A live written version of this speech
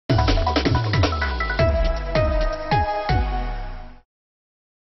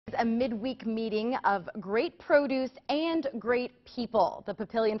a midweek meeting of great produce and great people. The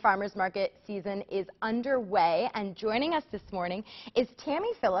Papillion Farmers Market season is underway, and joining us this morning is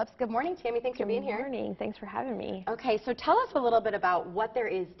Tammy Phillips. Good morning, Tammy. Thanks for being here. Good morning. Thanks for having me. Okay, so tell us a little bit about what there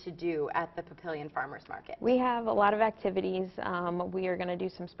is to do at the Papillion Farmers Market. We have a lot of activities. We are going to do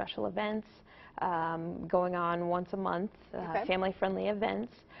some special events going on once a month, family-friendly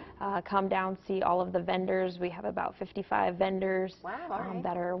events. Come down, see all of the vendors. We have about 55 vendors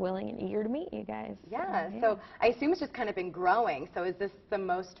that are willing and eager to meet you guys. Yeah, so I assume it's just kind of been growing. So is this the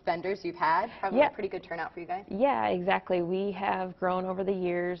most vendors you've had? Probably a pretty good turnout for you guys? Yeah, exactly. We have grown over the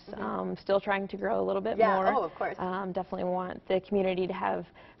years, still trying to grow a little bit more. Oh, of course. Definitely want the community to have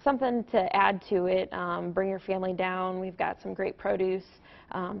something to add to it. Bring your family down. We've got some great produce,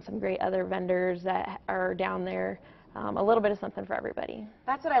 some great other vendors that are down there. A little bit of something for everybody.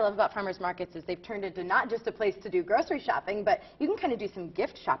 That's what I love about farmers markets, is they've turned into not just a place to do grocery shopping, but you can kind of do some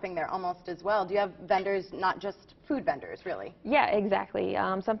gift shopping there almost as well. Do you have vendors, not just food vendors, really? Yeah, exactly.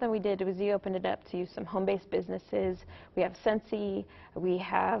 Something we did was we opened it up to some home-based businesses. We have Scentsy, we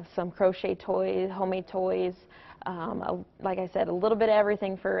have some crochet toys, homemade toys. Like I said, a little bit of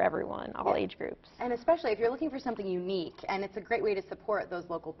everything for everyone, all age groups. And especially if you're looking for something unique, and it's a great way to support those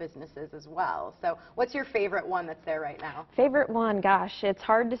local businesses as well. So what's your favorite one that's there right now? Favorite one, gosh, it's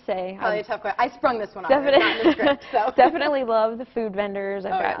hard to say. Probably a tough question. I sprung this one on. It's not in the script, so. Definitely love the food vendors.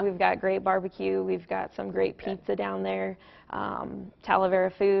 We've got great barbecue. We've got some great pizza down there.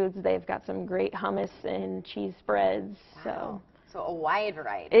 Talavera Foods, they've got some great hummus and cheese spreads. So a wide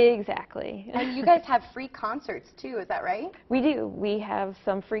variety. Exactly. And you guys have free concerts too, is that right? We do. We have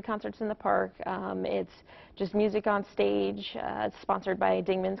some free concerts in the park. It's just music on stage. It's sponsored by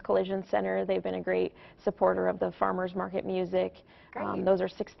Dingman's Collision Center. They've been a great supporter of the farmers market music. Those are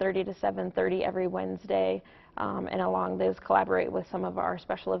 6:30 to 7:30 every Wednesday, and along those collaborate with some of our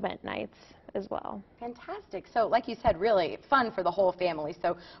special event nights as well. Fantastic. So like you said, really fun for the whole family.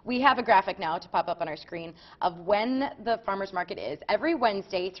 So we have a graphic now to pop up on our screen of when the farmers market is every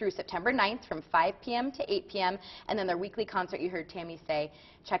Wednesday through September 9th from 5 p.m. to 8 p.m. and then their weekly concert, you heard Tammy say,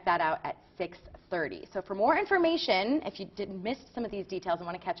 check that out at 6:30. So for more information, if you miss some of these details and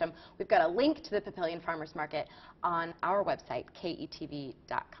want to catch them, we've got a link to the Papillion Farmers Market on our website,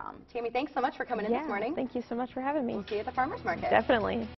 KETV.com. Tammy, thanks so much for coming in this morning. Thank you so much for having me. We'll see you at the farmers market. Definitely.